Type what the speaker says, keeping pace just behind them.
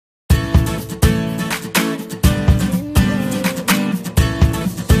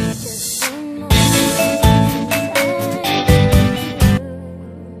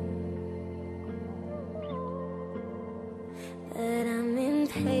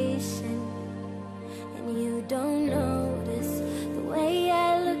patient, and you don't notice the way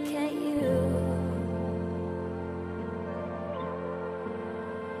I look at you.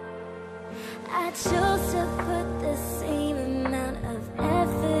 I chose to put the same amount of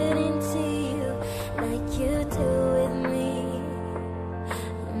effort into you like you do with me.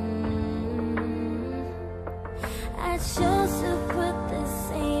 I chose to put the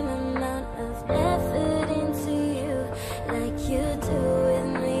same amount of effort into you like you do with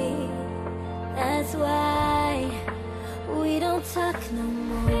me. That's why we don't talk no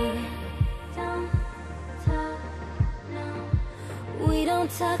more. Don't talk, no. We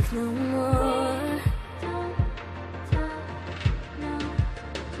don't talk no more. Don't talk no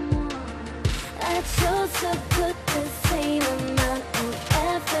more. I chose to put the same amount of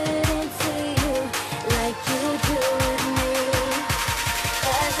effort into you like you do with me.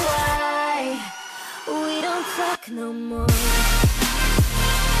 That's why we don't talk no more.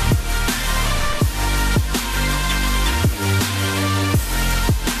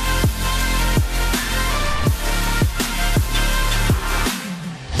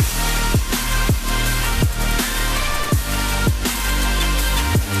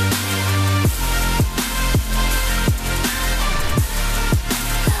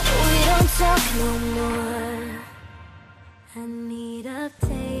 Talk no more. I need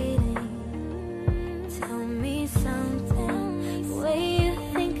updating. Tell me something, the way you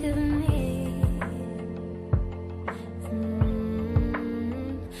think of me.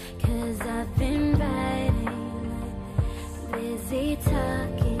 'Cause I've been writing, busy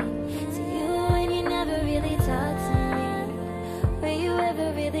talking to you, and you never really talk to me. Were you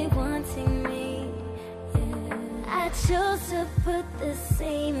ever really wanting me? I chose to put the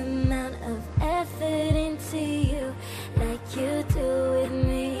same amount of effort into you like you do with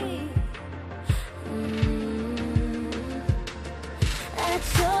me. I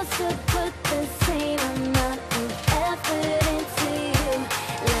chose to put the same amount of effort into you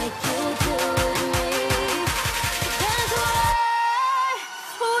like you do with me. That's why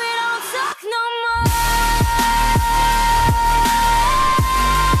we don't talk no more.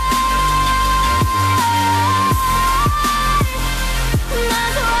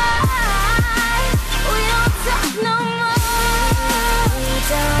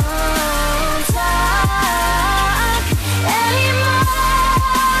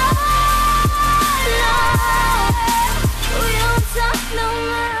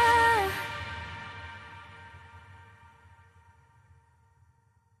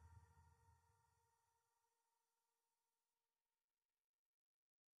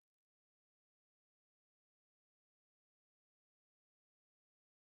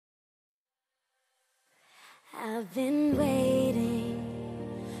 I've been waiting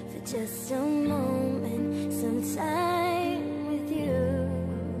for just a moment, some time with you.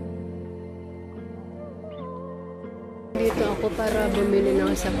 Dito ako para bumili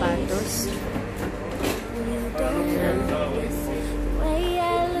ng sapatos.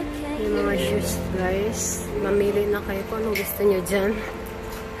 Yung mga shoes, guys. Mamili na kayo kung anong gusto nyo dyan.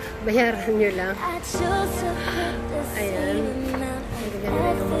 Bayaran nyo lang. Ayan.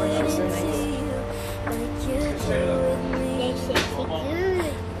 Magaganda yung mga shoes, guys.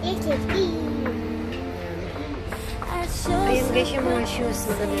 Ayan guys, yung mga shoes,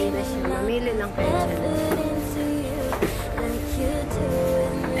 magaganda siya. Mamili lang kayo dyan.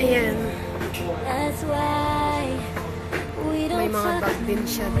 Ayan. May mga bag din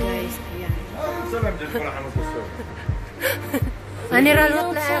siya, guys. Ayan.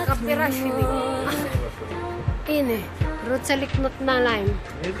 Aniralot na yung kapirash. Ini. Root sa liknot na lime.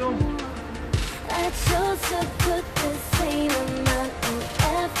 I chose to put the same amount of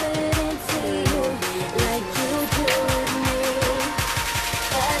effort into you like you do with me.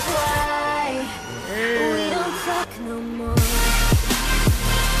 That's why we don't talk no more.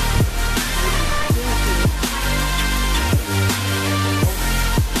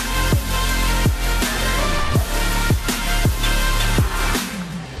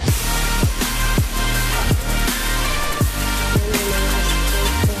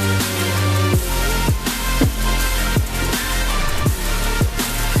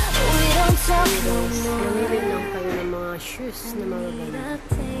 Namili lang kayo ng mga shoes na mga ganyan.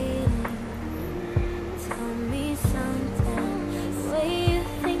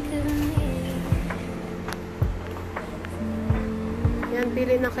 Yan,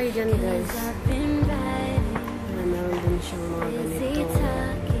 pili na kayo dyan, guys. Meron din siyang mga ganito.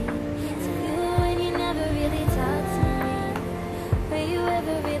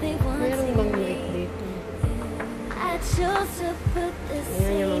 Meron bang light dito?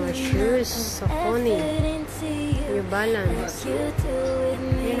 Ayan yung mga shoes sa Connie. New Balance.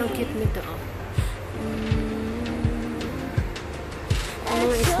 Ayan Dito, oh.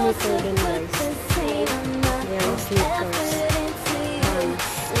 Mga sneaker din, guys. Ayan, sneakers.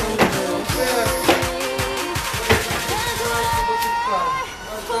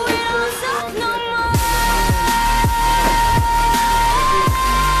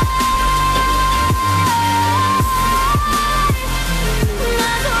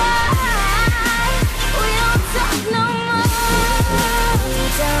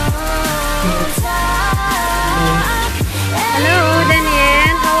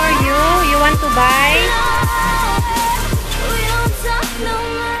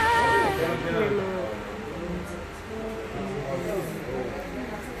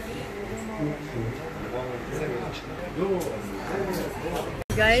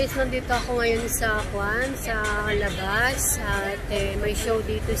 Guys, nandito ako ngayon sa labas at may show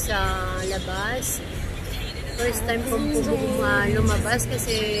dito sa labas. First time kong lumabas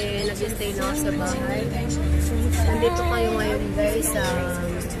kasi nag-stay na ako sa bahay. Nandito kayo ngayon guys sa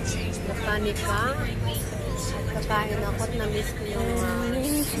Filipina. At kakain ako at na-miss ko yung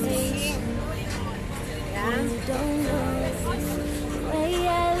sushi. Ayan.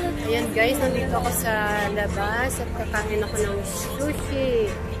 Ayan guys, nandito ako sa labas at kakain ako ng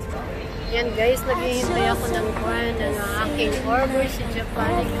sushi. Ayan guys, naghihintay ako ng aking order sa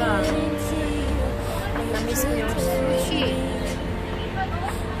Japanica. Na-miss ko yung sushi.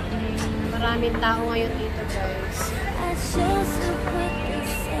 Maraming tao ngayon dito guys.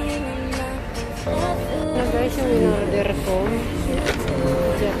 Ayan guys, yung in-order ko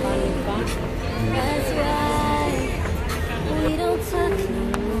Japanica. We don't talk no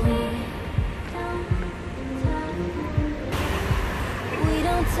more. We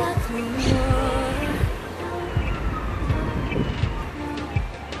don't talk no more.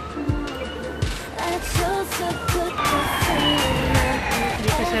 I chose to put the same in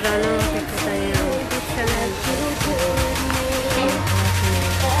Dito sa Rano, makikita niyo yung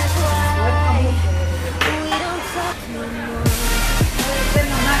That's why we don't talk no more.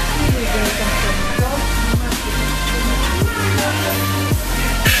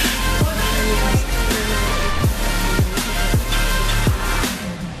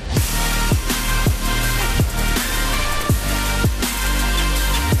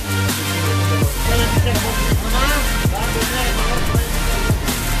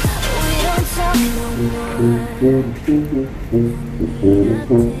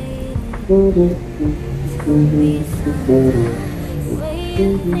 Way you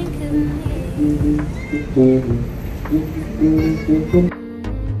think of me.